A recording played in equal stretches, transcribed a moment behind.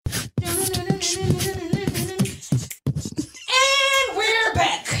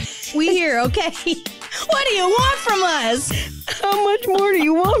okay? What do you want from us? How much more do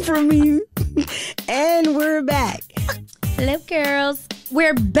you want from me? And we're back. Hello, girls.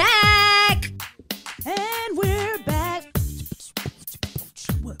 We're back. And we're back.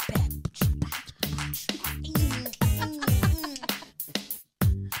 We're back.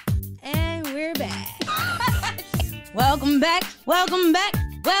 And we're back. Welcome back. Welcome back.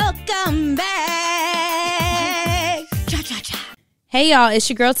 Welcome back. Cha-cha-cha. Hey, y'all. It's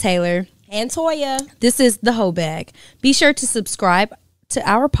your girl, Taylor. And Toya. This is The Hoe Bag. Be sure to subscribe to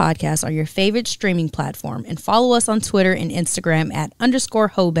our podcast on your favorite streaming platform and follow us on Twitter and Instagram at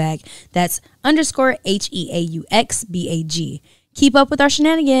 _Hoebag. That's _HEAUXBAG. Keep up with our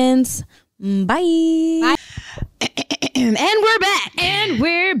shenanigans. Bye. And we're back. And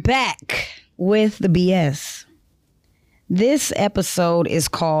we're back with the BS. This episode is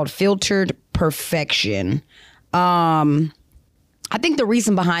called Filtered Perfection. I think the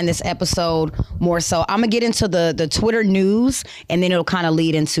reason behind this episode more so, I'm going to get into the Twitter news and then it'll kind of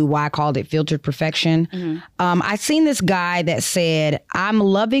lead into why I called it Filtered Perfection. Mm-hmm. I seen this guy that said, I'm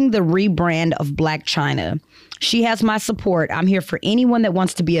loving the rebrand of Blac Chyna. She has my support. I'm here for anyone that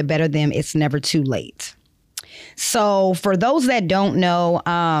wants to be a better them. It's never too late. So for those that don't know,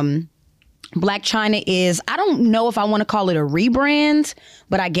 Blac Chyna is, I don't know if I want to call it a rebrand,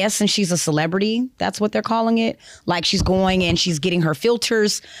 but I guess since she's a celebrity, that's what they're calling it. Like she's going and she's getting her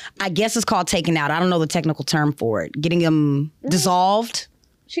filters. I guess it's called taken out. I don't know the technical term for it. Getting them dissolved.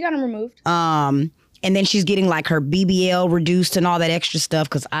 She got them removed. And then she's getting like her BBL reduced and all that extra stuff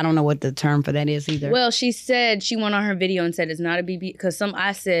because I don't know what the term for that is either. Well, she said, she went on her video and said it's not a BBL because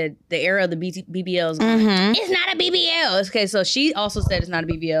I said the era of the BBL is gone. Mm-hmm. It's not a BBL. Okay, so she also said it's not a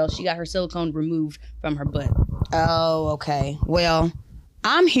BBL. She got her silicone removed from her butt. Oh, okay. Well,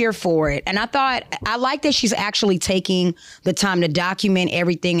 I'm here for it. And I like that she's actually taking the time to document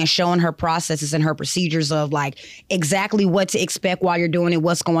everything and showing her processes and her procedures of like exactly what to expect while you're doing it,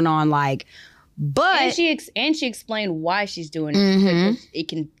 what's going on, like. But and she explained why she's doing it. Mm-hmm.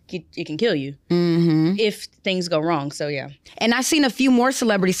 Because it can kill you if things go wrong. So yeah. And I've seen a few more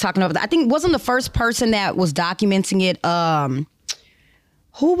celebrities talking about that. I think wasn't the first person that was documenting it.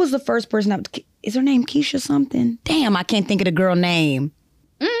 Who was the first person? Is her name Keisha something? Damn, I can't think of the girl name.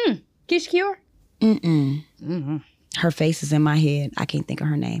 Keisha Cure? Her face is in my head. I can't think of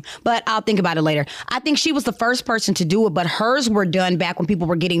her name. But I'll think about it later. I think she was the first person to do it, but hers were done back when people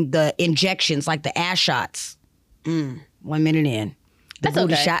were getting the injections, like the ass shots. 1 minute in. The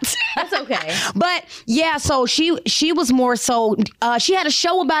booty shots. That's okay. But yeah, so she was more so, she had a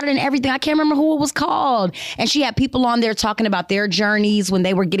show about it and everything. I can't remember who it was called. And she had people on there talking about their journeys when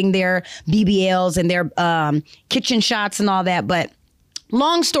they were getting their BBLs and their kitchen shots and all that. But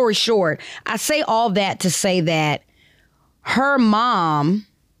long story short, I say all that to say that her mom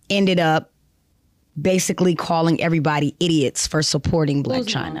ended up basically calling everybody idiots for supporting Blac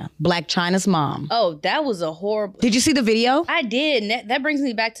Chyna. Blac Chyna's mom. Oh, that was a horrible... Did you see the video? I did. And that brings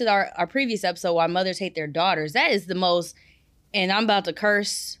me back to our previous episode, Why Mothers Hate Their Daughters. That is the most... And I'm about to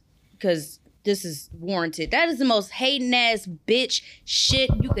curse because this is warranted. That is the most hating ass bitch shit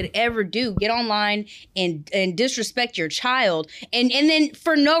you could ever do. Get online and disrespect your child. And then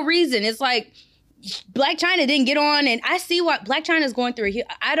for no reason, it's like... Blac Chyna didn't get on, and I see what Blac Chyna is going through.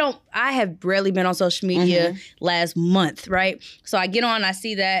 I have rarely been on social media last month, right? So I get on, I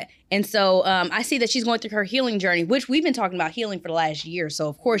see that, and so I see that she's going through her healing journey, which we've been talking about healing for the last year. So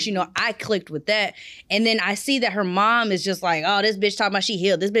of course, I clicked with that, and then I see that her mom is just like, oh, this bitch talking about she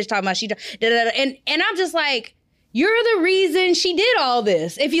healed, this bitch talking about she, and I'm just like, you're the reason she did all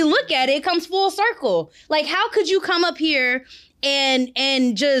this. If you look at it, it comes full circle. Like, how could you come up here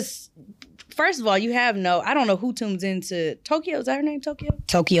and just... First of all, you have I don't know who tunes into Tokyo. Is that her name, Tokyo?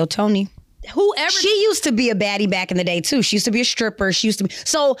 Tokyo Toni. Whoever. She used to be a baddie back in the day, too. She used to be a stripper. She used to be.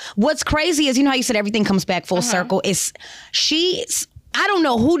 So what's crazy is, you know how you said everything comes back full circle? I don't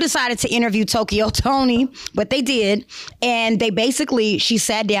know who decided to interview Tokyo Toni, but they did. And she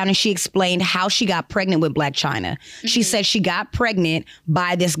sat down and she explained how she got pregnant with Blac Chyna. She said she got pregnant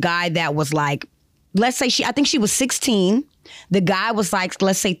by this guy that was like, let's say I think she was 16. The guy was like,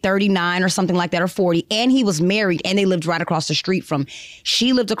 let's say 39 or something like that, or 40. And he was married and they lived right across the street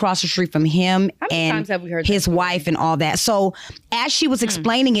she lived across the street from him and his wife and all that. So as she was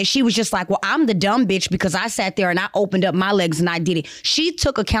explaining it, she was just like, well, I'm the dumb bitch because I sat there and I opened up my legs and I did it. She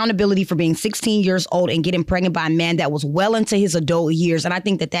took accountability for being 16 years old and getting pregnant by a man that was well into his adult years. And I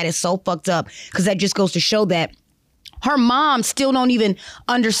think that is so fucked up because that just goes to show that her mom still don't even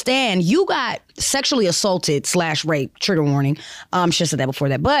understand. You got sexually assaulted / rape, trigger warning. Should have said that before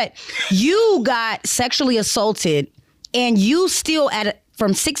that. But you got sexually assaulted and you still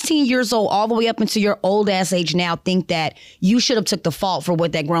from 16 years old all the way up into your old ass age now think that you should have took the fault for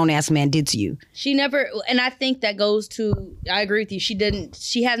what that grown ass man did to you. She never, and I think that goes to, I agree with you.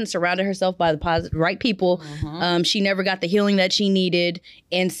 She hasn't surrounded herself by the right people. She never got the healing that she needed.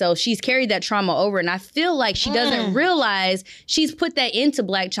 And so she's carried that trauma over. And I feel like she doesn't realize she's put that into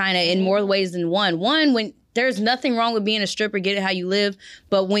Blac Chyna in more ways than one. One, when there's nothing wrong with being a stripper, get it how you live.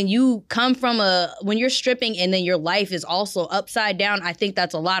 But when you come from when you're stripping and then your life is also upside down, I think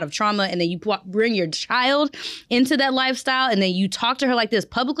that's a lot of trauma. And then you bring your child into that lifestyle and then you talk to her like this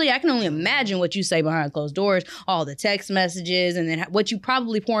publicly. I can only imagine what you say behind closed doors, all the text messages, and then what you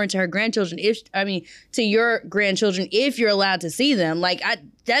probably pour into her grandchildren, to your grandchildren, if you're allowed to see them. Like,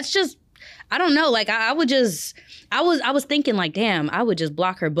 that's just, I don't know. Like, I was thinking like, damn, I would just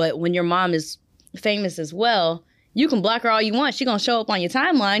block her. But when your mom is famous as well, you can block her all you want. She gonna show up on your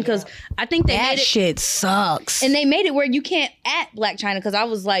timeline because I think they made it, shit sucks. and they made it where you can't at Blac Chyna because I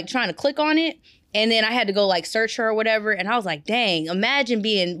was like trying to click on it and then I had to go like search her or whatever and I was like, dang, imagine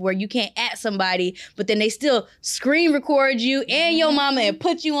being where you can't at somebody but then they still screen record you and your mama and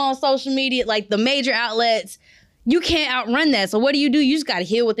put you on social media, like the major outlets. You can't outrun that. So what do? You just gotta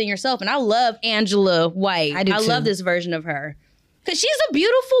heal within yourself. And I love Angela White. I do too. love this version of her. Because she's a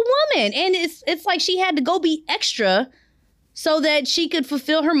beautiful woman. And it's like she had to go be extra so that she could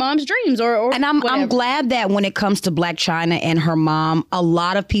fulfill her mom's dreams. And I'm glad that when it comes to Blac Chyna and her mom, a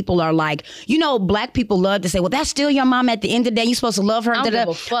lot of people are like, Black people love to say, well, that's still your mom at the end of the day. You're supposed to love her. I don't give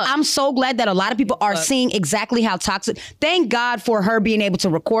a fuck. I'm so glad that a lot of people are seeing exactly how toxic. Thank God for her being able to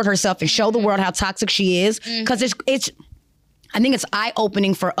record herself and show the world how toxic she is. Because I think it's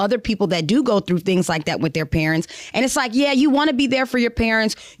eye-opening for other people that do go through things like that with their parents. And it's like, yeah, you want to be there for your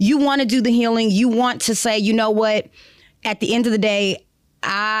parents. You want to do the healing. You want to say, you know what? At the end of the day,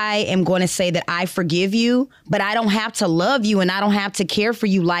 I am going to say that I forgive you, but I don't have to love you and I don't have to care for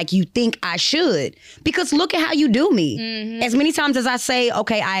you like you think I should. Because look at how you do me. As many times as I say,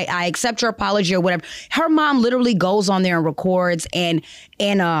 okay, I accept your apology or whatever, her mom literally goes on there and records and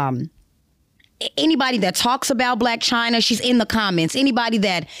anybody that talks about Blac Chyna, she's in the comments. Anybody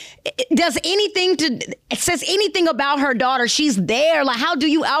that does says anything about her daughter, she's there. Like, how do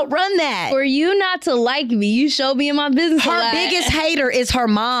you outrun that? For you not to like me, you show me in my business. Her biggest hater is her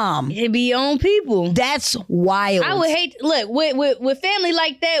mom. It be your own people. That's wild. I would hate, look, with family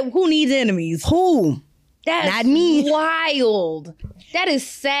like that, who needs enemies? Who? That's not me. Wild. That is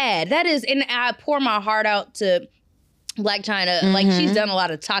sad. That is, and I pour my heart out to Blac Chyna. Like, she's done a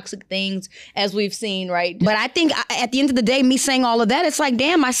lot of toxic things, as we've seen, right? But I think at the end of the day, me saying all of that, it's like,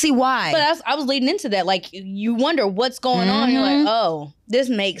 damn, I see why. But I was leading into that. Like, you wonder what's going on. You're like, oh, this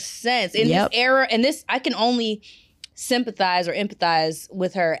makes sense. In this era, and this, I can only sympathize or empathize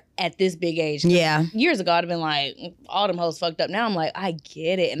with her at this big age. Yeah. Years ago, I'd have been like, all them hoes fucked up. Now I'm like, I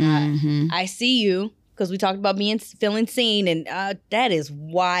get it. And I see you. Because we talked about feeling seen, and that is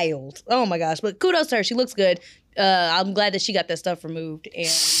wild. Oh my gosh! But kudos to her. She looks good. I'm glad that she got that stuff removed. And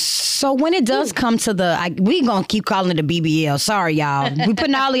so when it does come to we gonna keep calling it the BBL. Sorry, y'all. We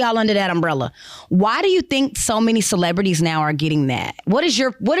putting all of y'all under that umbrella. Why do you think so many celebrities now are getting that? What is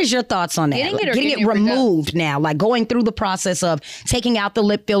your thoughts on that? Getting it removed now, like going through the process of taking out the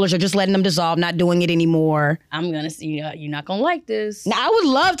lip fillers or just letting them dissolve, not doing it anymore. I'm gonna see you're not gonna like this. Now, I would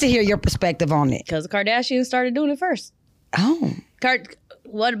love to hear your perspective on it. Because the Kardashians started doing it first. Oh.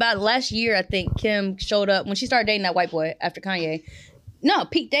 What about last year? I think Kim showed up when she started dating that white boy after Kanye. No,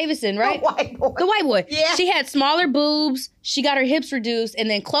 Pete Davidson, right? The white boy. The white boy. Yeah. She had smaller boobs. She got her hips reduced. And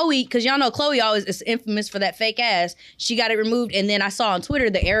then Khloe, because y'all know Khloe always is infamous for that fake ass. She got it removed. And then I saw on Twitter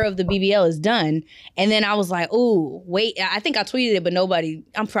the era of the BBL is done. And then I was like, oh, wait. I think I tweeted it, but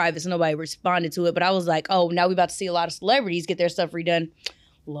I'm private, so nobody responded to it. But I was like, oh, now we're about to see a lot of celebrities get their stuff redone.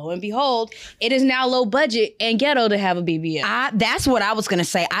 Lo and behold, it is now low budget and ghetto to have a BBL. That's what I was going to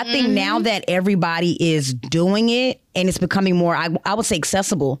say. I think now that everybody is doing it and it's becoming more, I would say,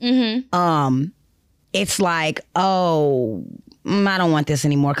 accessible, it's like, oh, I don't want this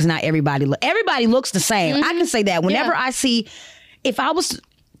anymore because not everybody looks the same. I can say that. Whenever I see, if I was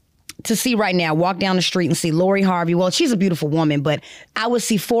to see right now, walk down the street and see Lori Harvey. Well, she's a beautiful woman, but I would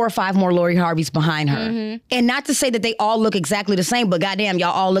see 4 or 5 more Lori Harveys behind her. And not to say that they all look exactly the same, but goddamn, y'all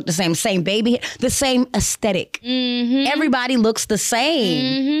all look the same. Same baby, the same aesthetic. Everybody looks the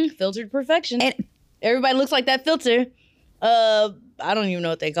same. Filtered perfection. And everybody looks like that filter. I don't even know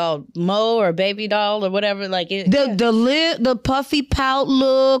what they call it. Mo or baby doll or whatever. Like it. The puffy pout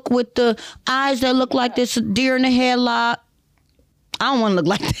look with the eyes that look like this deer in the headlock. I don't want to look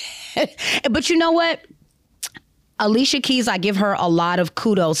like that. But you know what? Alicia Keys, I give her a lot of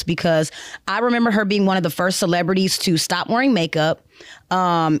kudos because I remember her being one of the first celebrities to stop wearing makeup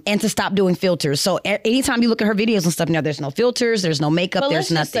and to stop doing filters. So anytime you look at her videos and stuff now, there's no filters, there's no makeup, But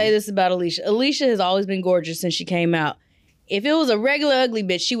there's let's nothing. just say this about Alicia. Alicia has always been gorgeous since she came out. If it was a regular ugly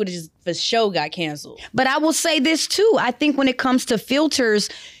bitch, she would have just for show got canceled. But I will say this too. I think when it comes to filters,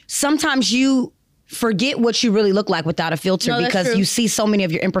 sometimes you forget what you really look like without a filter No, that's because true. you see so many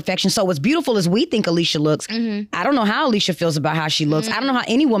of your imperfections. So as beautiful as we think Alicia looks, I don't know how Alicia feels about how she looks. I don't know how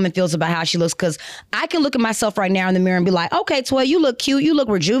any woman feels about how she looks because I can look at myself right now in the mirror and be like, okay, Toy, you look cute. You look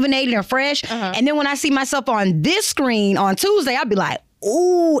rejuvenated and fresh. And then when I see myself on this screen on Tuesday, I'll be like,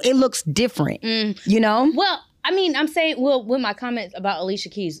 ooh, it looks different. You know? Well, I mean, I'm saying, well, with my comments about Alicia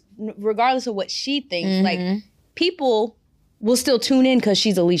Keys, regardless of what she thinks, like, people will still tune in because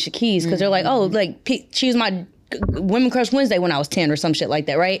she's Alicia Keys because they're like, oh, like, she was my Women Crush Wednesday when I was 10 or some shit like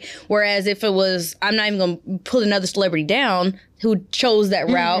that, right? Whereas if it was, I'm not even going to put another celebrity down who chose that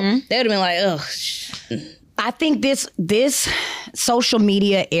route, they would have been like, ugh. I think this social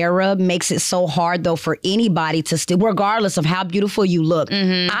media era makes it so hard though for anybody to still, regardless of how beautiful you look.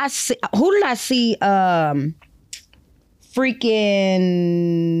 I see, who did I see?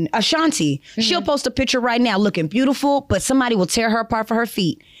 Freaking Ashanti. She'll post a picture right now looking beautiful, but somebody will tear her apart for her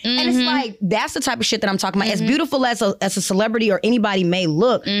feet. And it's like, that's the type of shit that I'm talking about. As beautiful as a celebrity or anybody may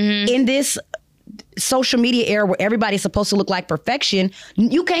look, in this social media era where everybody's supposed to look like perfection,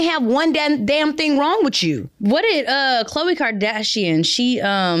 you can't have one damn thing wrong with you. What did Khloe Kardashian, she,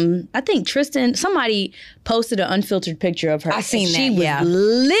 I think Tristan, somebody posted an unfiltered picture of her. I seen that, She was yeah.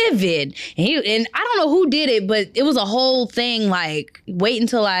 livid. And I don't know who did it, but it was a whole thing like, wait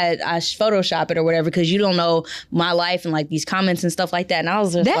until I Photoshop it or whatever because you don't know my life and like these comments and stuff like that. And I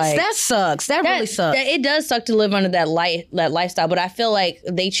was just like... That sucks. That really sucks. It does suck to live under that lifestyle, but I feel like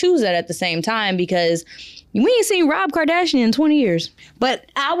they choose that at the same time because we ain't seen Rob Kardashian in 20 years. But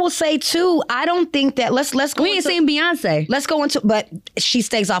I will say too, I don't think that let's go. We ain't seen Beyonce. Let's go into, but she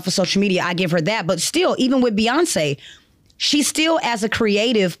stays off of social media. I give her that. But still, even with Beyonce, she still, as a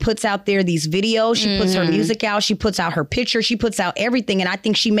creative, puts out there these videos. She puts her music out. She puts out her picture. She puts out everything. And I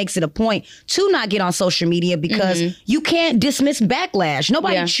think she makes it a point to not get on social media because you can't dismiss backlash.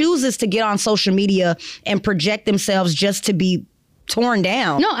 Nobody chooses to get on social media and project themselves just to be torn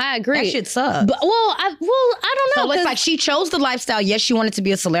down. No, I agree. That shit sucks. But, I don't know. So it's like she chose the lifestyle. Yes, she wanted to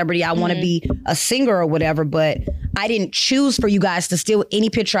be a celebrity. I want to be a singer or whatever, but I didn't choose for you guys to steal any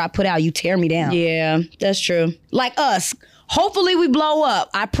picture I put out. You tear me down. Yeah, that's true. Like us. Hopefully we blow up.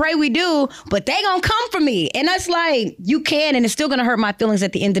 I pray we do, but they gonna come for me. And that's like, you can, and it's still gonna hurt my feelings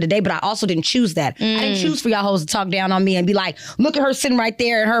at the end of the day, but I also didn't choose that. I didn't choose for y'all hoes to talk down on me and be like, look at her sitting right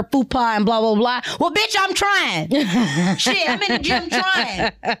there and her fupa and blah, blah, blah. Well, bitch, I'm trying. Shit, I'm in the gym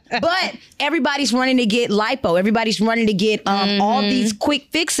trying. But everybody's running to get lipo. Everybody's running to get all these quick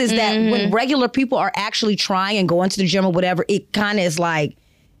fixes that when regular people are actually trying and going to the gym or whatever, it kind of is like,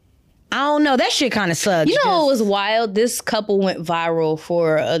 I don't know. That shit kind of sucks. You know what was wild? This couple went viral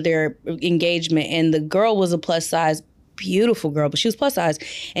for their engagement, and the girl was a plus size, beautiful girl, but she was plus size.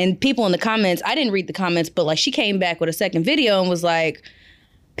 And people in the comments, I didn't read the comments, but like she came back with a second video and was like,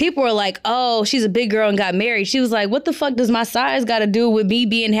 people were like, oh, she's a big girl and got married. She was like, what the fuck does my size got to do with me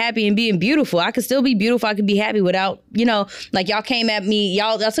being happy and being beautiful? I could still be beautiful. I could be happy without, like y'all came at me.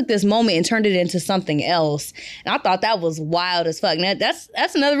 Y'all took this moment and turned it into something else. And I thought that was wild as fuck. Now, that's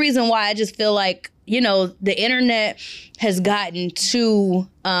another reason why I just feel like, the internet has gotten too...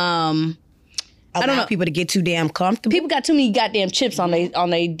 I don't know, people to get too damn comfortable. People got too many goddamn chips on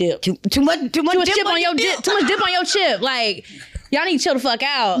they dip. Too much Too much dip on your dip. Too much dip on your chip. Like, y'all need to chill the fuck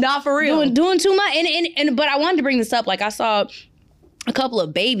out. Nah, for real. Doing too much. And but I wanted to bring this up. Like, I saw a couple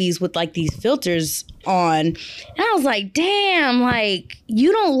of babies with like these filters on, and I was like, damn, like,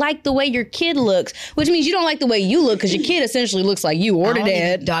 you don't like the way your kid looks, which means you don't like the way you look because your kid essentially looks like you or the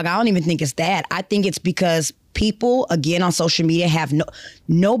dad. Dog, I don't even think it's that. I think it's because people, again, on social media have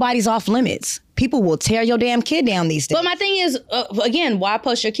nobody's off limits. People will tear your damn kid down these days. But my thing is, again, why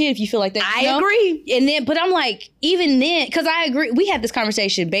post your kid if you feel like that? I agree. And then, but I'm like, even then, because I agree, we had this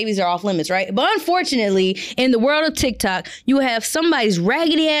conversation, babies are off limits, right? But unfortunately, in the world of TikTok, you have somebody's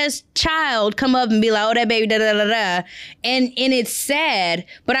raggedy ass child come up and be like, oh, that baby, da da da da. And it's sad,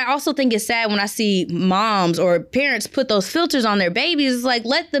 but I also think it's sad when I see moms or parents put those filters on their babies. It's like,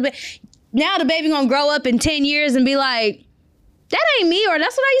 now the baby gonna grow up in 10 years and be like, that ain't me, or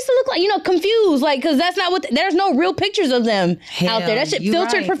that's what I used to look like, confused, like, because that's not there's no real pictures of them out there. That shit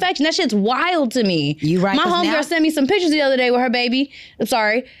filtered perfection. That shit's wild to me. You right. My homegirl sent me some pictures the other day with her baby. I'm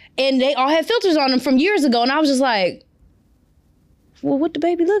sorry. And they all had filters on them from years ago. And I was just like, well, what the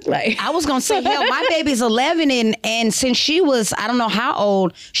baby look like? I was gonna say, hell, my baby's 11, and since she was, I don't know how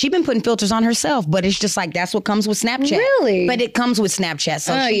old, she been putting filters on herself. But it's just like that's what comes with Snapchat. Really? But it comes with Snapchat.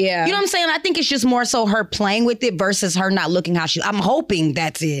 So yeah. You know what I'm saying? I think it's just more so her playing with it versus her not looking how she. I'm hoping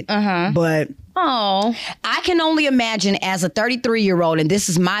that's it. But Oh, I can only imagine as a 33-year-old, and this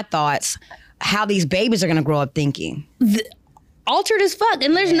is my thoughts, how these babies are gonna grow up thinking. altered as fuck,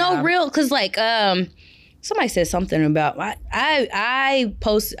 and there's no real, because like somebody said something about I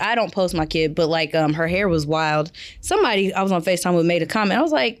don't post my kid, but like her hair was wild. Somebody I was on FaceTime with made a comment. I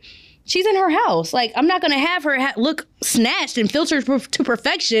was like, she's in her house. Like, I'm not gonna have her look snatched and filtered to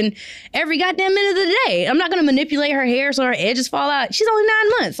perfection every goddamn minute of the day. I'm not gonna manipulate her hair so her edges fall out. She's only 9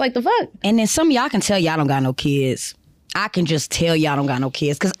 months. Like, the fuck? And then some of y'all can tell y'all don't got no kids. I can just tell y'all don't got no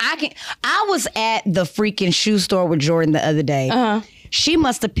kids. Because I was at the freaking shoe store with Jordan the other day. She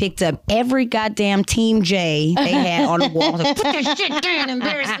must have picked up every goddamn Team J they had on the wall. Like, put that shit down,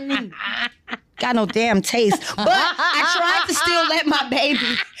 embarrassing me. Got no damn taste. But I tried to still let my baby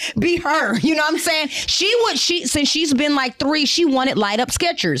be her. You know what I'm saying? Since she's been like 3, she wanted light up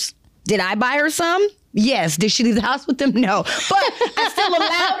Skechers. Did I buy her some? Yes. Did she leave the house with them? No. But I still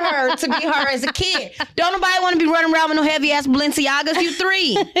allowed her to be her as a kid. Don't nobody want to be running around with no heavy ass Balenciagas. You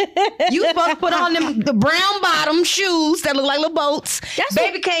 3. You supposed to put on the brown bottom shoes that look like little boats.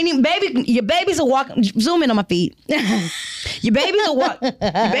 Your babies are walking. Zoom in on my feet. Your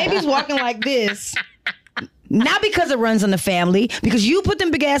babies walking like this. Not because it runs in the family, because you put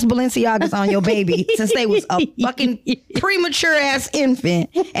them big ass Balenciagas on your baby since they was a fucking premature ass infant,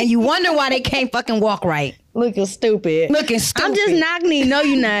 and you wonder why they can't fucking walk right. Looking stupid. I'm just knock-knee. No,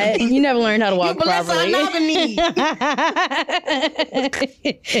 you're not. You never learned how to walk properly.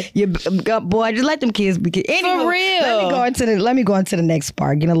 Boy, just let them kids be kids. Anyway, for real. Let me go into the next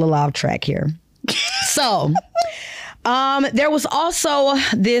part. Getting a little off track here. So. There was also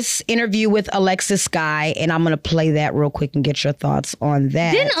this interview with Alexis Sky, and I'm going to play that real quick and get your thoughts on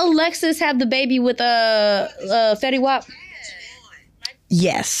that. Didn't Alexis have the baby with Fetty Wap?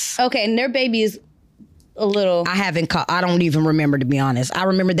 Yes. Okay, and their baby is a little... I don't even remember, to be honest. I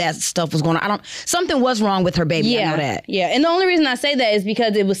remember that stuff was going on. Something was wrong with her baby. Yeah, I know that. Yeah, and the only reason I say that is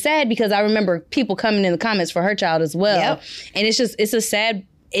because it was sad, because I remember people coming in the comments for her child as well. Yep. And it's a sad...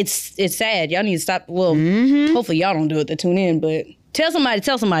 It's sad. Y'all need to stop. Well, hopefully y'all don't do it to tune in, but tell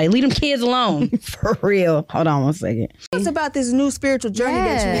somebody. Leave them kids alone. For real. Hold on one second. It's about this new spiritual journey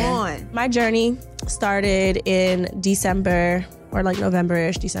that you're on. My journey started in December, or like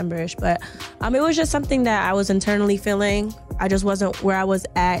November-ish, December-ish, but it was just something that I was internally feeling. I just wasn't where I was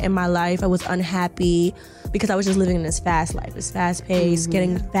at in my life. I was unhappy because I was just living in this fast life, this fast pace,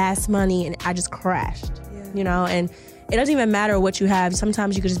 getting fast money, and I just crashed, you know, and it doesn't even matter what you have.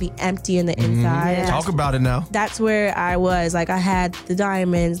 Sometimes you could just be empty in the inside. Yeah. Talk about it now. That's where I was. Like, I had the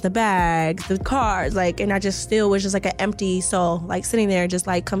diamonds, the bags, the cars, like, and I just still was just like an empty soul, like sitting there just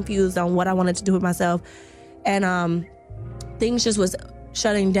like confused on what I wanted to do with myself. And things just was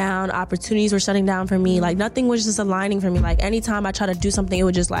shutting down. Opportunities were shutting down for me. Like, nothing was just aligning for me. Like, anytime I try to do something, it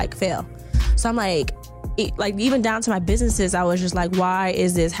would just like fail. So I'm like, even down to my businesses, I was just like, why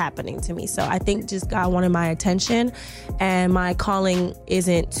is this happening to me? So I think just God wanted my attention, and my calling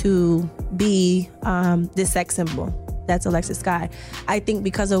isn't to be this sex symbol. That's Alexis Sky. I think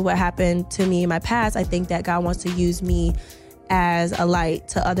because of what happened to me in my past, I think that God wants to use me as a light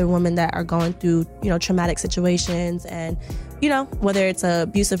to other women that are going through, traumatic situations, and, whether it's an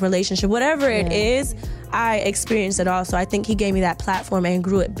abusive relationship, whatever it is, I experienced it all. So I think he gave me that platform and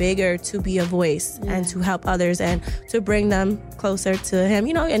grew it bigger to be a voice and to help others and to bring them closer to him.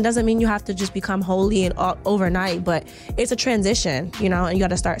 It doesn't mean you have to just become holy and overnight, but it's a transition, and you got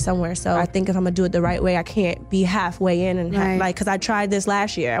to start somewhere. So I think if I'm gonna do it the right way, I can't be halfway in and because I tried this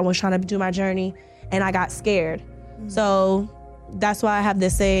last year. I was trying to do my journey and I got scared. So that's why I have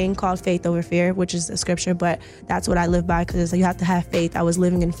this saying called faith over fear, which is a scripture, but that's what I live by, because you have to have faith. I was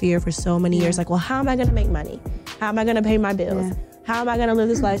living in fear for so many years. Like, well, how am I going to make money? How am I going to pay my bills? How am I going to live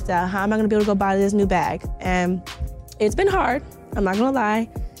this lifestyle? How am I going to be able to go buy this new bag? And it's been hard. I'm not going to lie.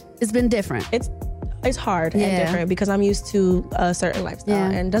 It's been different. It's hard and different because I'm used to a certain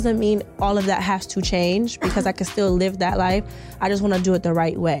lifestyle. And doesn't mean all of that has to change, because I can still live that life. I just want to do it the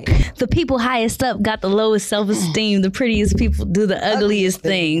right way. The people highest up got the lowest self-esteem. The prettiest people do the ugliest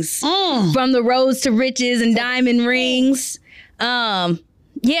things. From the roads to riches and diamond rings.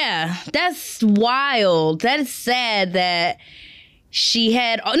 Yeah, that's wild. That is sad that she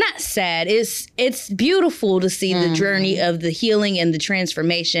had, not sad, it's beautiful to see the journey of the healing and the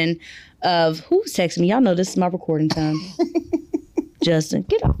transformation of, who's texting me? Y'all know this is my recording time. Justin,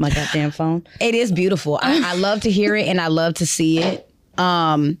 get off my goddamn phone. It is beautiful. I love to hear it and I love to see it.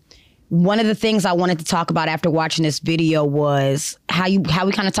 One of the things I wanted to talk about after watching this video was how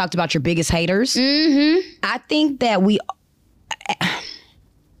we kind of talked about your biggest haters. I think that we,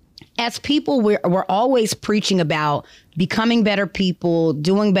 as people, we're always preaching about becoming better people,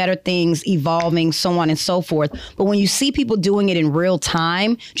 doing better things, evolving, so on and so forth. But when you see people doing it in real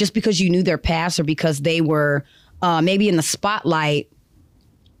time, just because you knew their past or because they were maybe in the spotlight,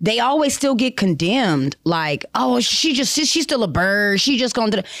 they always still get condemned. Like, oh, she's still a bird. She just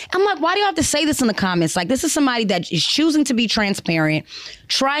gonna do it. I'm like, why do you have to say this in the comments? Like, this is somebody that is choosing to be transparent,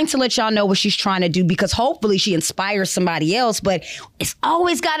 trying to let y'all know what she's trying to do because hopefully she inspires somebody else. But it's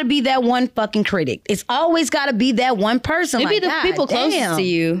always got to be that one fucking critic. It's always got to be that one person. It'd be like, the people closest to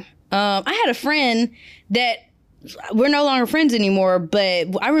you. I had a friend that we're no longer friends anymore, but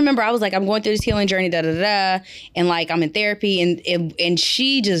I remember I was like, I'm going through this healing journey, and like I'm in therapy, and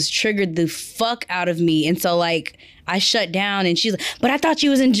she just triggered the fuck out of me, and so like I shut down, and she's like, but I thought you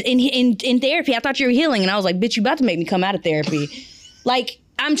was in therapy. I thought you were healing, and I was like, bitch, you about to make me come out of therapy. Like,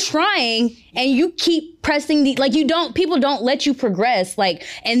 I'm trying, and you keep pressing people don't let you progress. Like,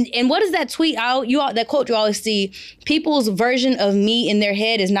 and what is that tweet out? That quote you always see, people's version of me in their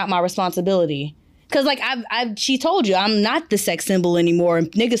head is not my responsibility. Cause like she told you I'm not the sex symbol anymore,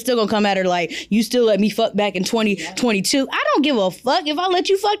 and niggas still gonna come at her like, you still let me fuck back in 2022. I don't give a fuck if I let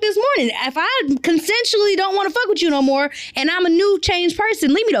you fuck this morning. If I consensually don't want to fuck with you no more, and I'm a new changed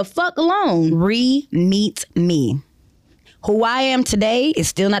person, leave me the fuck alone. Meet me. Who I am today is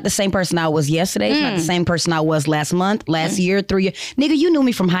still not the same person I was yesterday. It's not the same person I was last month, last year, 3 years. Nigga, you knew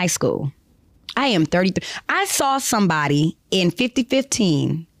me from high school. I am 33. I saw somebody in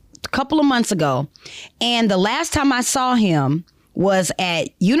 5015 a couple of months ago, and the last time I saw him was at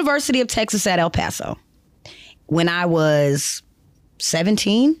University of Texas at El Paso when I was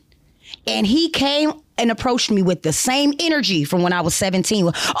 17, and he came and approached me with the same energy from when I was 17.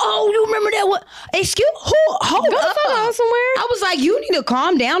 Oh, you remember that? What? Excuse? Hold up. Somewhere. I was like, you need to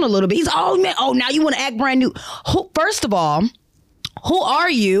calm down a little bit. He's oh man, now you want to act brand new. First of all, who are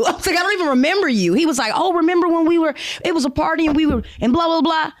you? I was like, I don't even remember you. He was like, oh, remember when it was a party and we were, and blah, blah,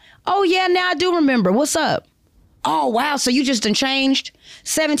 blah. Oh, yeah, now I do remember. What's up? Oh, wow. So you just done changed?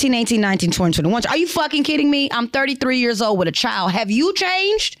 17, 18, 19, 20, 21. Are you fucking kidding me? I'm 33 years old with a child. Have you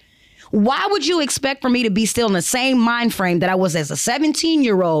changed? Why would you expect for me to be still in the same mind frame that I was as a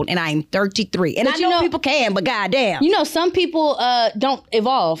 17-year-old and I'm 33? And I know people can, but goddamn. You know, some people don't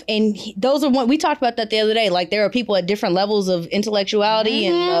evolve. And those are what we talked about that the other day. Like, there are people at different levels of intellectuality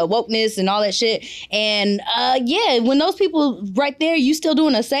and wokeness and all that shit. And yeah, when those people right there, you still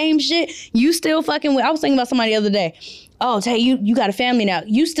doing the same shit, you still fucking with. I was thinking about somebody the other day. Oh, Tay, you got a family now.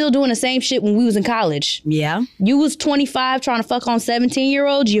 You still doing the same shit when we was in college. Yeah. You was 25 trying to fuck on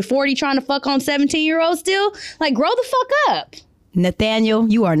 17-year-olds. You're 40 trying to fuck on 17-year-olds still. Like, grow the fuck up. Nathaniel,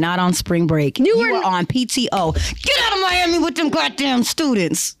 you are not on spring break. You are on PTO. Get out of Miami with them goddamn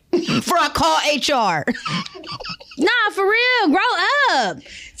students before I call HR. Nah, for real. Grow up.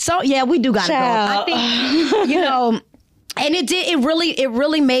 So, yeah, we do got to go. I think, you know... And it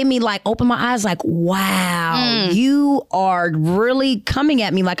really made me like open my eyes like, wow, you are really coming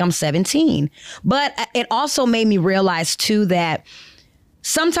at me like I'm 17. But it also made me realize too that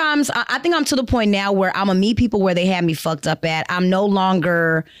sometimes I think I'm to the point now where I'm gonna meet people where they had me fucked up at. I'm no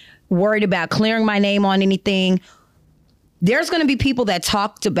longer worried about clearing my name on anything. There's gonna be people that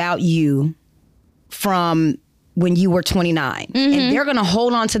talked about you from when you were 29, and they're gonna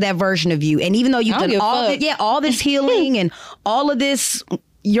hold on to that version of you. And even though you've done all this healing and all of this,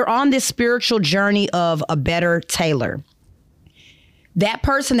 you're on this spiritual journey of a better Taylor. That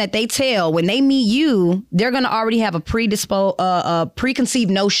person that they tell when they meet you, they're gonna already have a preconceived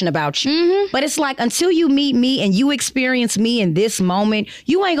notion about you. But it's like until you meet me and you experience me in this moment,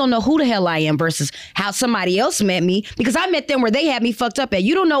 you ain't gonna know who the hell I am versus how somebody else met me, because I met them where they had me fucked up at.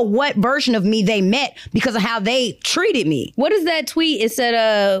 You don't know what version of me they met because of how they treated me. What is that tweet? It said,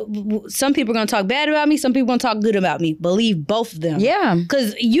 some people are gonna talk bad about me, some people are gonna talk good about me. Believe both of them. Yeah.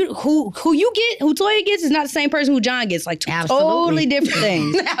 Because who Toya gets is not the same person who John gets. Like totally different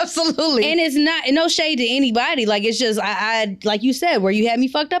things. Absolutely. And it's not no shade to anybody. Like, it's just I like you said, where you had me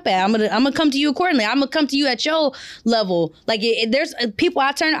fucked up at, I'm gonna come to you accordingly. I'm gonna come to you at your level. Like, there's people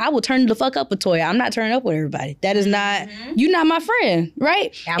I will turn the fuck up with Toya. I'm not turning up with everybody. That is not, you're not my friend,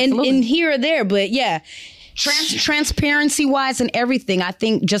 right? Absolutely. And here or there. But yeah, Transparency wise and everything. I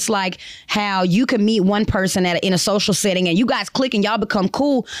think just like how you can meet one person in a social setting and you guys click and y'all become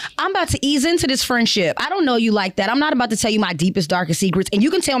cool. I'm about to ease into this friendship. I don't know you like that. I'm not about to tell you my deepest, darkest secrets, and you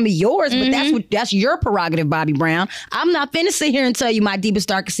can tell me yours, but that's your prerogative, Bobby Brown. I'm not finna sit here and tell you my deepest,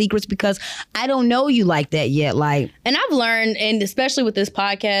 darkest secrets because I don't know you like that yet. Like, and I've learned, and especially with this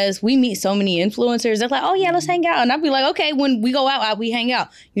podcast, we meet so many influencers. They're like, oh yeah, let's hang out, and I'll be like, okay, when we go out, we hang out.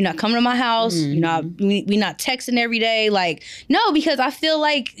 You're not coming to my house. You're not. We not texting every day. Like, no, because I feel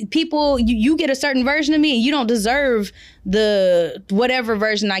like people, you get a certain version of me and you don't deserve the whatever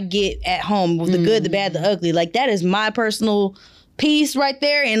version I get at home, with the good, the bad, the ugly. Like, that is my personal piece right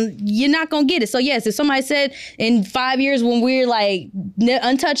there, and you're not gonna get it. So yes, if somebody said in 5 years when we're like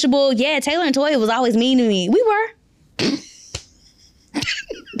untouchable, yeah, Taylor and Toya was always mean to me. We were.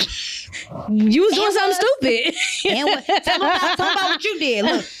 You was doing something stupid. And tell them about what you did.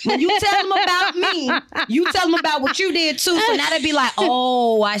 Look, when you tell them about me, you tell them about what you did too. So now they be like,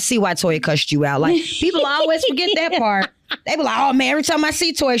 oh, I see why Toya cussed you out. Like, people always forget that part. They be like, oh man, every time I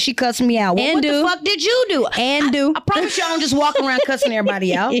see Toya, she cuss me out. Well, what the fuck did you do? I promise you I don't just walk around cussing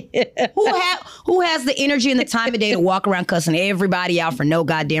everybody out. Yeah. Who has the energy and the time of day to walk around cussing everybody out for no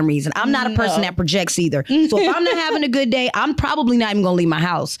goddamn reason? I'm not a person that projects either. So if I'm not having a good day, I'm probably not even gonna leave my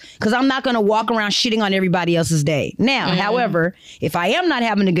house because I'm not gonna walk around shitting on everybody else's day. Now, however, if I am not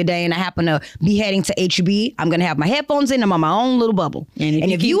having a good day and I happen to be heading to HEB, I'm gonna have my headphones in. I'm on my own little bubble.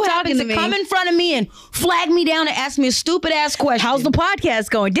 And if you happen to come in front of me and flag me down and ask me a stupid ass question. How's the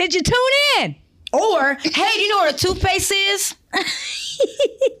podcast going? Did you tune in? Or, hey, do you know what a toothpaste is? Do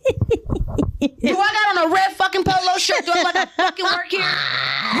I got on a red fucking polo shirt? Do I like I fucking work here?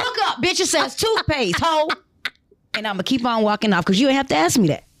 Look up, bitch, it says toothpaste, ho. And I'm gonna keep on walking off because you ain't have to ask me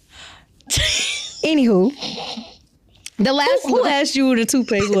that. Anywho, the last Who asked you what a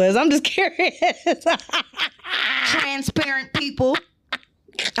toothpaste was? I'm just curious. transparent people.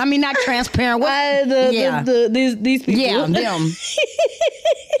 I mean, not transparent. These people. Yeah, them.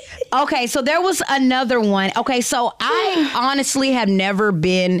 Okay, so there was another one. Okay, so I honestly have never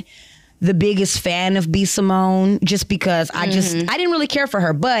been the biggest fan of B. Simone just because I didn't really care for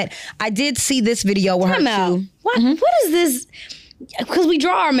her. But I did see this video with her too. What is this? Because we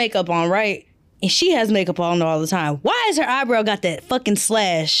draw our makeup on, right? And she has makeup on all the time. Why is her eyebrow got that fucking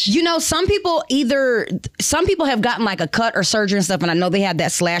slash? You know, some people have gotten like a cut or surgery and stuff, and I know they have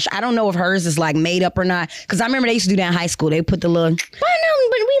that slash. I don't know if hers is like made up or not, because I remember they used to do that in high school. They put the little... I know,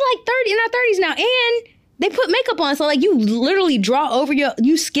 but we like 30 in our 30s now, and they put makeup on, so like you literally draw over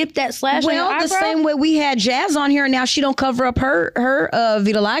you skip that slash on your eyebrow. Well, the same way we had Jazz on here, and now she don't cover up her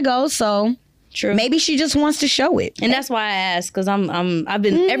vitiligo, so... True. Maybe she just wants to show it. And that's why I asked, because I've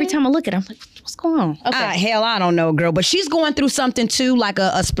been, every time I look at it, I'm like, what's going on? Okay. Hell, I don't know, girl. But she's going through something too, like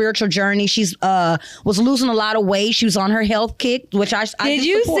a spiritual journey. She's was losing a lot of weight. She was on her health kick, which I Did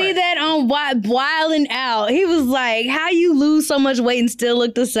you support. see that on Wildin' Out? He was like, how you lose so much weight and still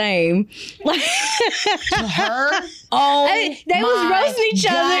look the same? Like to her? Oh, they was roasting each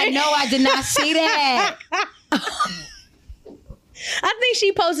other. No, I did not see that. I think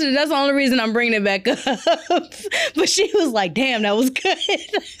she posted it. That's the only reason I'm bringing it back up. But she was like, damn, that was good.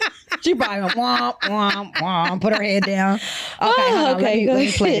 She probably went, womp, womp, womp, put her head down. Okay, let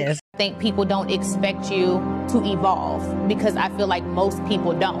me play this. I think people don't expect you to evolve because I feel like most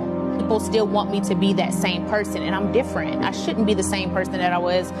people don't. People still want me to be that same person, and I'm different. I shouldn't be the same person that I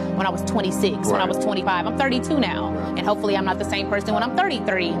was when I was 26, when I was 25. I'm 32 now, and hopefully I'm not the same person when I'm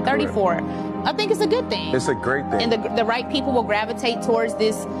 33, 34. I think it's a good thing. It's a great thing. And the right people will gravitate towards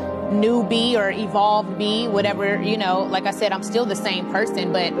this new B or evolved B, whatever, you know. Like I said, I'm still the same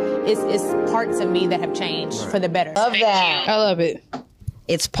person, but it's parts of me that have changed for the better. Love that. I love it.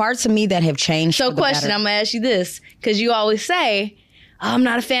 It's parts of me that have changed So for the question, better. I'm going to ask you this, because you always say, I'm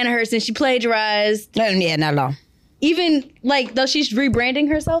not a fan of her since she plagiarized. Yeah, not at all. Even, like, though she's rebranding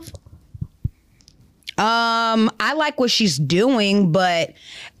herself? I like what she's doing, but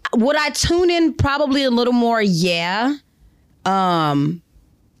would I tune in probably a little more? Yeah. But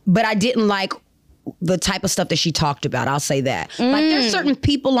I didn't like the type of stuff that she talked about. I'll say that. Like, there's certain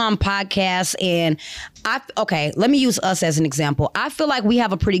people on podcasts, and let me use us as an example. I feel like we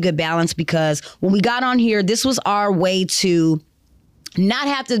have a pretty good balance because when we got on here, this was our way to not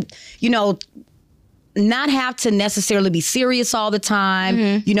have to, not have to necessarily be serious all the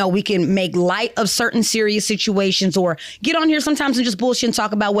time. You know, we can make light of certain serious situations or get on here sometimes and just bullshit and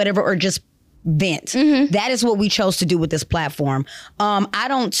talk about whatever or just vent. That is what we chose to do with this platform. I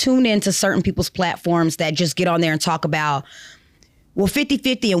don't tune into certain people's platforms that just get on there and talk about well,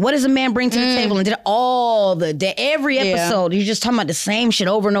 50-50, and what does a man bring to the table? And did every episode, you're just talking about the same shit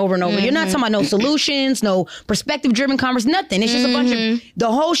over and over and over. You're not talking about no solutions, no perspective-driven conversation, nothing. It's just a bunch of, the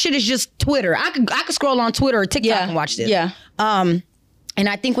whole shit is just Twitter. I could scroll on Twitter or TikTok and watch this. Yeah. And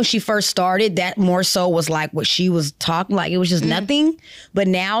I think when she first started, that more so was like what she was talking, like it was just nothing. But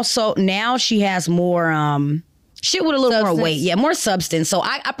now she has more shit with a little more weight. Yeah, more substance. So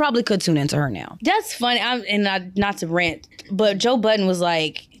I probably could tune into her now. That's funny. Not to rant, but Joe Budden was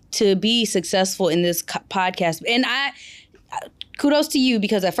like, to be successful in this podcast. And kudos to you,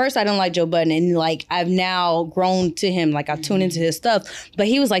 because at first I didn't like Joe Budden, and like I've now grown to him, like I've tuned into his stuff. But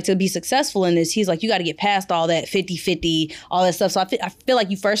he was like, to be successful in this, he's like, you got to get past all that 50-50, all that stuff. So I feel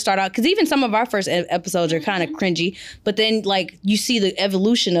like you first start out, because even some of our first episodes are kind of cringy, but then like you see the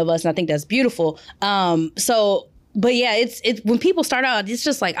evolution of us, and I think that's beautiful. But yeah, it's when people start out, it's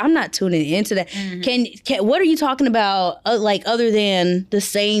just like, I'm not tuning into that. Can what are you talking about? Like other than the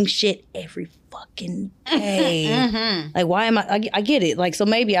same shit every fucking day? Like, why am I get it. Like, so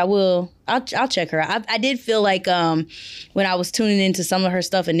maybe I'll check her. I did feel like when I was tuning into some of her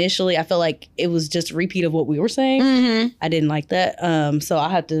stuff initially, I felt like it was just a repeat of what we were saying. I didn't like that. So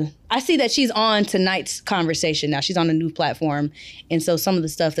I see that she's on tonight's conversation now. She's on a new platform. And so some of the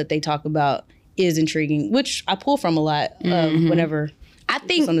stuff that they talk about is intriguing, which I pull from a lot whenever I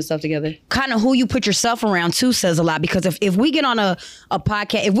think some of the stuff together. Kind of who you put yourself around too says a lot, because if we get on a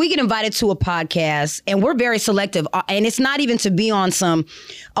podcast, if we get invited to a podcast, and we're very selective, and it's not even to be on some,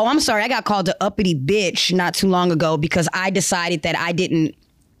 I'm sorry, I got called an uppity bitch not too long ago because I decided that I didn't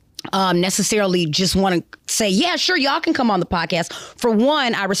necessarily just want to say, yeah, sure, y'all can come on the podcast. For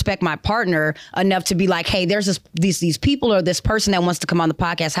one, I respect my partner enough to be like, hey, there's these people or this person that wants to come on the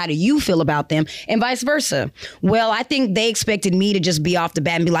podcast. How do you feel about them? And vice versa. Well, I think they expected me to just be off the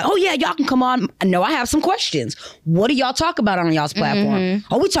bat and be like, oh yeah, y'all can come on. No, I have some questions. What do y'all talk about on y'all's platform?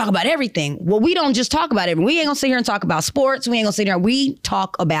 Oh, we talk about everything. Well, we don't just talk about everything. We ain't gonna sit here and talk about sports. We ain't gonna sit here. We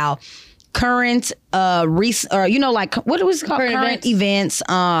talk about current like what was it called? Current events,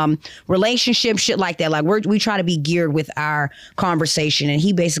 relationships, shit like that. Like we try to be geared with our conversation. And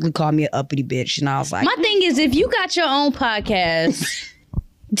he basically called me an uppity bitch, and I was like, my thing is, if you got your own podcast,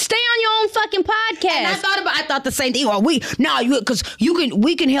 stay on your own fucking podcast. And I thought the same thing. Well, we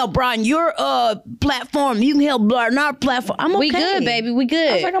can help broaden your platform. You can help broaden our platform. I'm okay. We good, baby. We good.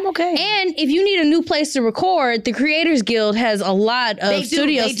 I was like, I'm okay. And if you need a new place to record, the Creators Guild has a lot of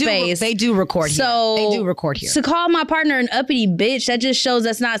studio space. They do record here. So they do record here. To call my partner an uppity bitch, that just shows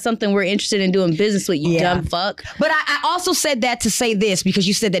that's not something we're interested in doing business with, you dumb fuck. But I also said that to say this, because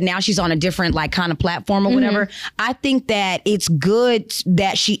you said that now she's on a different like kind of platform or whatever. I think that it's good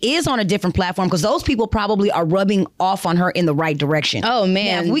that she is on a different platform, because those people probably are rubbing off on her in the right direction. Oh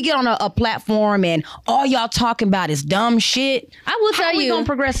man, now, if we get on a platform and all y'all talking about is dumb shit, I will tell you, how we gonna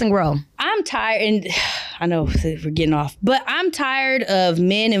progress and grow? I'm tired, and I know we're getting off, but I'm tired of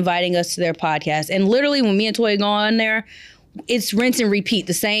men inviting us to their podcast, and literally when me and Toya go on there, it's rinse and repeat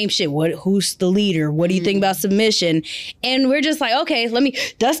the same shit. Who's the leader? What do you think about submission? And we're just like, okay, let me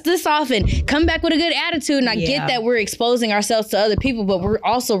dust this off and come back with a good attitude. And I get that we're exposing ourselves to other people, but we're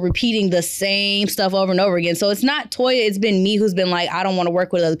also repeating the same stuff over and over again. So it's not Toya, it's been me who's been like, I don't want to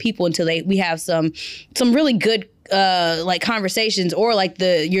work with other people until we have some really good like conversations, or like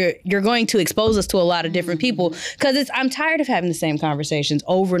you're going to expose us to a lot of different people, because I'm tired of having the same conversations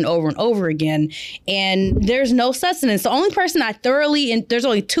over and over and over again, and there's no sustenance. The only person there's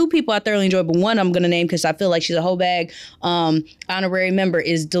only two people I thoroughly enjoy, but one I'm gonna name because I feel like she's a whole bag honorary member,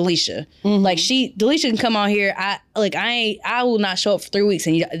 is Delisha. Like Delisha can come on here. I will not show up for 3 weeks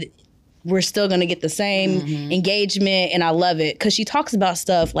and we're still gonna get the same engagement, and I love it because she talks about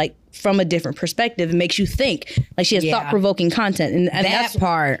stuff like from a different perspective. It makes you think. Like, she has thought-provoking content, and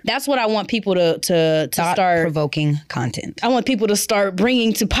that's what I want people to start provoking content. I want people to start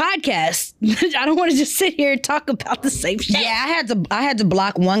bringing to podcasts. I don't want to just sit here and talk about the same shit. Yeah, I had to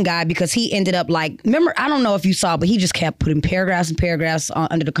block one guy because he ended up like, remember, I don't know if you saw, but he just kept putting paragraphs and paragraphs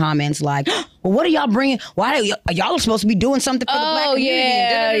under the comments like, well, what are y'all bringing? Why are y'all supposed to be doing something for the black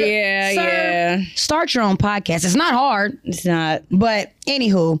community? Yeah. Start your own podcast. It's not hard. It's not. But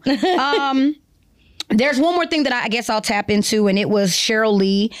anywho, there's one more thing that I guess I'll tap into, and it was Cheryl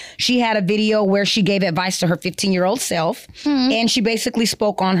Lee. She had a video where she gave advice to her 15-year-old self, and she basically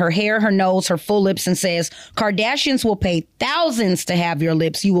spoke on her hair, her nose, her full lips, and says, Kardashians will pay thousands to have your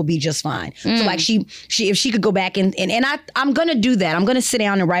lips. You will be just fine. So like she if she could go back and I'm going to do that. I'm going to sit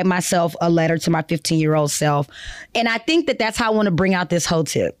down and write myself a letter to my 15-year-old self. And I think that that's how I want to bring out this whole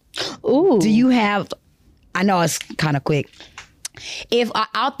tip. Ooh. Do you have, I know it's kind of quick.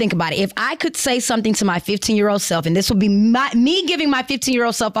 I'll think about it. If I could say something to my 15-year-old self, and this would be me giving my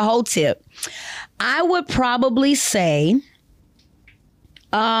 15-year-old self a whole tip, I would probably say,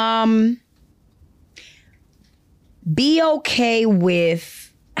 be okay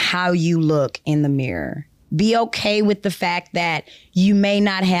with how you look in the mirror. Be okay with the fact that you may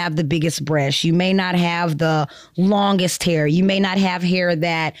not have the biggest breasts. You may not have the longest hair. You may not have hair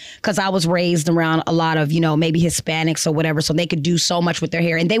that, because I was raised around a lot of, maybe Hispanics or whatever, so they could do so much with their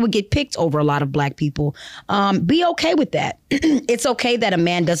hair and they would get picked over a lot of black people. Be okay with that. It's okay that a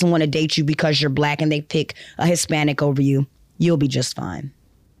man doesn't want to date you because you're black and they pick a Hispanic over you. You'll be just fine.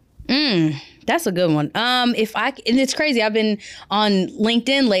 That's a good one. And it's crazy. I've been on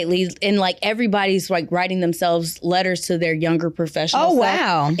LinkedIn lately, and like everybody's like writing themselves letters to their younger professionals. Oh,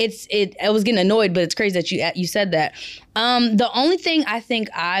 wow. I was getting annoyed, but it's crazy that you said that. The only thing I think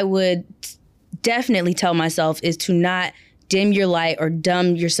I would definitely tell myself is to not dim your light or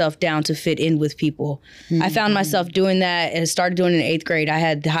dumb yourself down to fit in with people. I found myself doing that and started doing it in 8th grade. I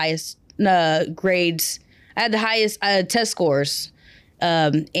had the highest grades. I had the highest test scores.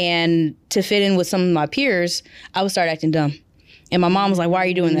 And to fit in with some of my peers, I would start acting dumb. And my mom was like, why are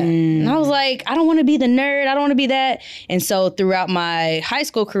you doing that? And I was like, I don't want to be the nerd. I don't want to be that. And so throughout my high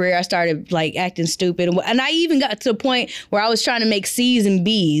school career, I started like acting stupid. And I even got to a point where I was trying to make C's and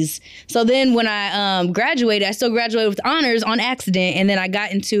B's. So then when I graduated, I still graduated with honors on accident. And then I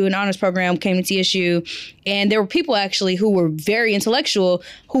got into an honors program, came to TSU. And there were people actually who were very intellectual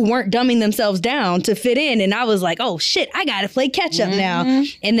who weren't dumbing themselves down to fit in. And I was like, oh, shit, I got to play catch up now.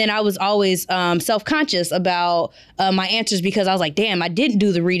 And then I was always self-conscious about my answers because I was like, damn, I didn't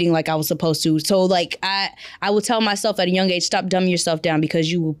do the reading like I was supposed to. So like I would tell myself at a young age, stop dumbing yourself down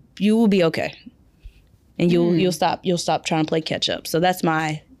because you will be okay. And you'll stop trying to play catch up. So that's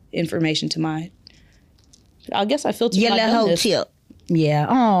my information to my, I guess I filter my dumbness. Tip. Yeah.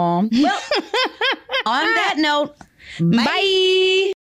 Aw. Well, on that note, bye.